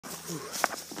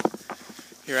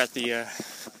Here at the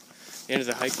end of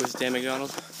the hike with Dan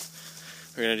McDonald.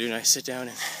 We're gonna do a nice sit down,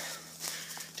 and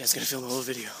Dan's gonna film a little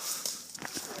video.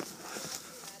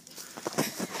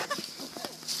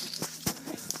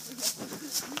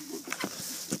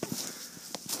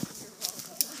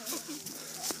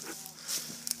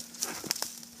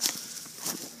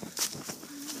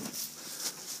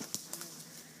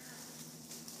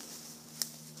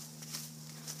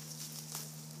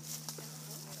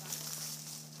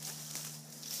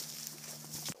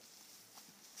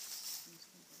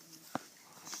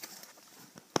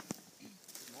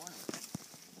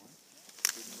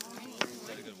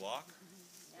 Walk?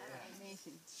 Yeah,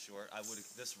 amazing. Short.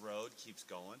 This road keeps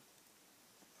going,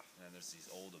 and there's these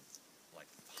old, like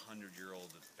 100-year-old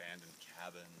abandoned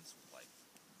cabins, with like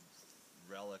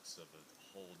relics of a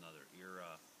whole nother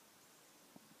era,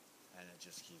 and it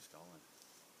just keeps going.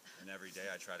 And every day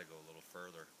I try to go a little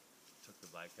further. Took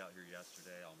the bike out here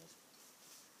yesterday, almost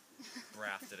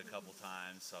rafted a couple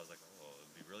times, so I was like, oh,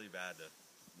 it'd be really bad to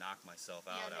knock myself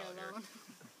out here.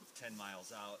 10 miles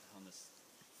out on this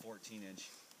 14-inch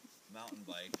mountain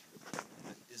bike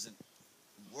that isn't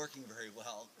working very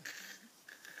well.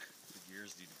 The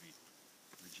gears need to be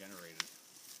regenerated.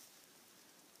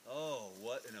 Oh,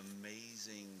 what an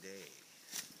amazing day.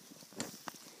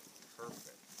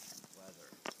 Perfect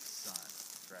weather, sun,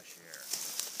 fresh air,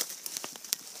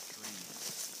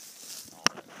 trees, all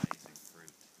that amazing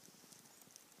fruit.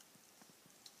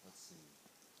 Let's see,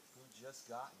 who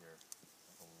just got here?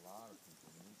 Like a lot of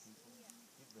people, new people. Yeah.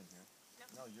 You've been here.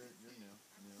 No, you're new. You've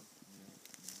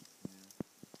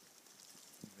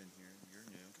been here. You're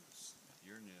new.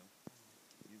 You're new.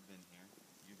 You've been here.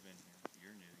 You've been here.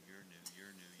 You're new. You're new.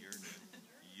 You're new. You're new.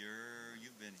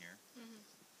 You've been here.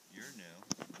 You're new.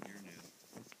 You're new.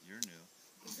 You're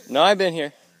new. No, I've been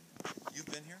here. You've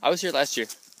been here? I was here last year.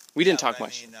 We didn't talk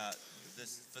much. I mean,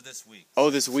 for this week. Oh,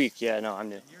 this week. Yeah, no, I'm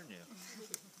new. You're new.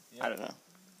 I don't know.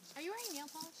 Are you wearing nail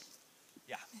polish?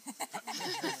 Yeah.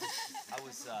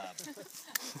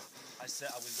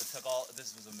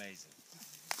 This was amazing.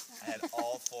 I had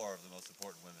all four of the most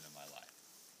important women in my life.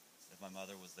 If my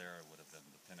mother was there, it would have been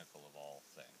the pinnacle of all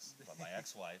things. But my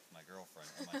ex-wife, my girlfriend,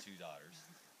 and my 2 daughters,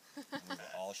 and we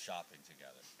were all shopping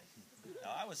together.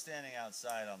 Now, I was standing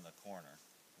outside on the corner,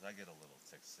 because I get a little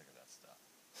sick of that stuff.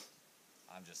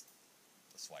 I'm just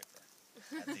a swiper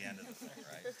at the end of the thing,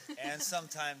 right? And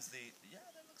sometimes yeah,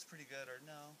 that looks pretty good, or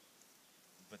no.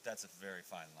 But that's a very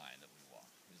fine line that we walk,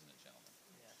 isn't it, gentlemen?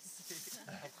 Yes.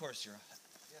 Of course you're...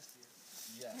 Yes, dear.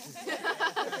 Yes.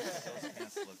 Those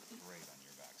pants look great on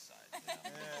your backside. You know?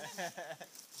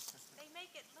 They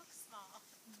make it look small.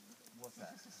 What's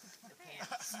that? The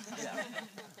pants. Yeah.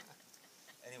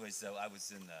 Anyway, so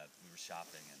we were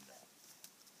shopping,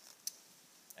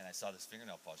 and I saw this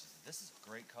fingernail polish. I said, this is a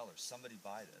great color. Somebody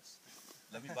buy this.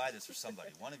 Let me buy this for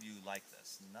somebody. One of you like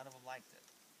this. None of them liked it.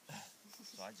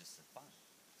 So I just said, fine.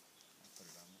 I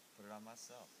put it on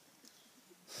myself.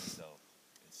 And so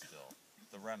it's still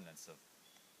the remnants of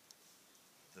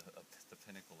the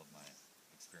pinnacle of my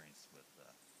experience with...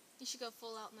 You should go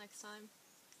full out next time.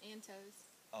 And toes.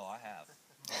 Oh, I have.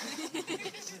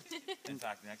 In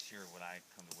fact, next year when I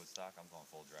come to Woodstock, I'm going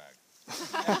full drag.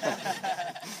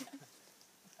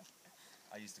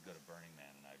 I used to go to Burning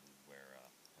Man and I would wear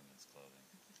women's clothing.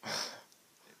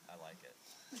 I like it.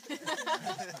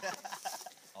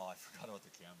 Oh, I forgot about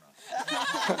the camera.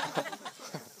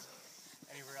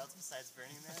 Anywhere else besides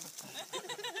Burning Man?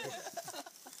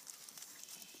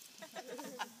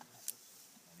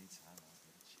 Anytime I'll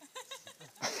get a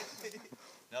chance.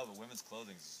 No, but women's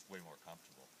clothing is way more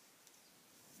comfortable.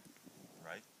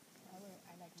 Right?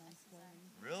 I like men's clothing.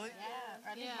 Really?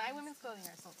 Yeah. My women's clothing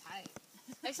are so tight.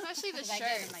 Especially the I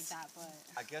get shirts. like that, but...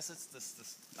 I guess it's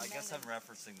I guess I'm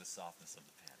referencing the softness of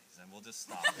the panties, and we'll just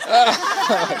stop.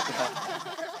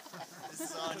 This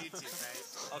is all on YouTube, right?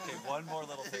 Okay, one more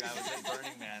little thing. I was at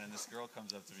Burning Man, and this girl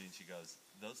comes up to me and she goes,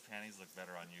 "Those panties look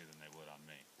better on you than they would on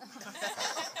me."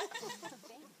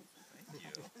 Thank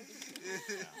you.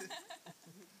 Yeah.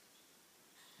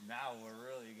 Now we're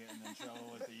really getting in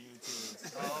trouble with the YouTube.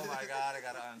 Oh my God, I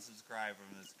gotta unsubscribe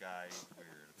from this guy. He's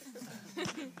weird. You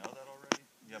didn't know that already?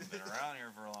 You haven't been around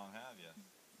here for long, have you?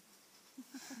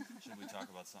 Should we talk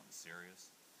about something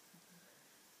serious?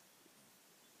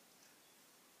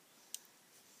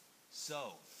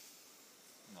 So,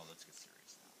 no, let's get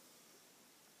serious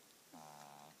now.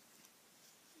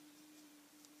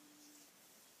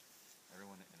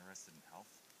 Everyone interested in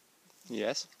health?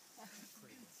 Yes.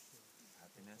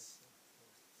 Happiness?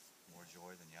 More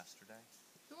joy than yesterday?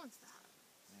 Who wants that?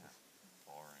 Yeah,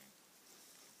 boring.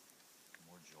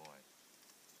 More joy.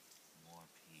 More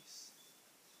peace.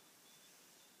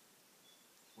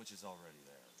 which is already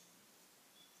there.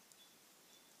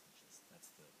 That's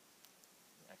the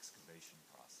excavation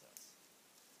process.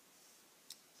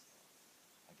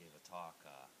 I gave a talk,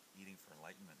 Eating for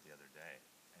Enlightenment, the other day,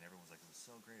 and everyone was like, it was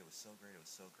so great, it was so great, it was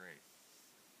so great.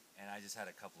 And I just had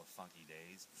a couple of funky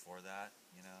days before that,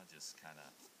 you know, just kind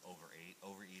of overate.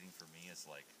 Overeating for me is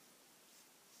like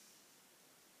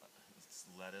it's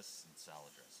lettuce and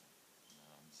salad dressing. You know,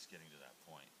 I'm just getting to that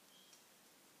point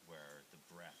where the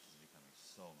breath is becoming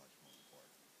so much more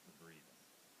important, the breathing,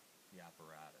 the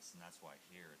apparatus, and that's why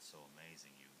here it's so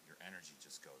amazing. Your energy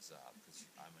just goes up, because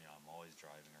I'm always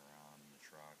driving around in the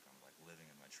truck. I'm like living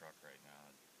in my truck right now,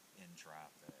 in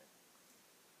traffic,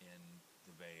 in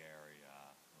the Bay Area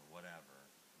or whatever,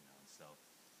 you know. And so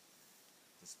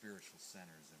the spiritual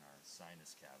centers in our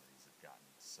sinus cavities have gotten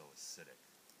so acidic,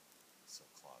 so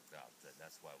clogged up,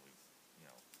 that's why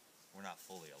we're not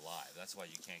fully alive. That's why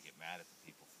you can't get mad at the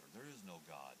people for there is no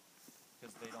God,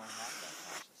 because they don't have that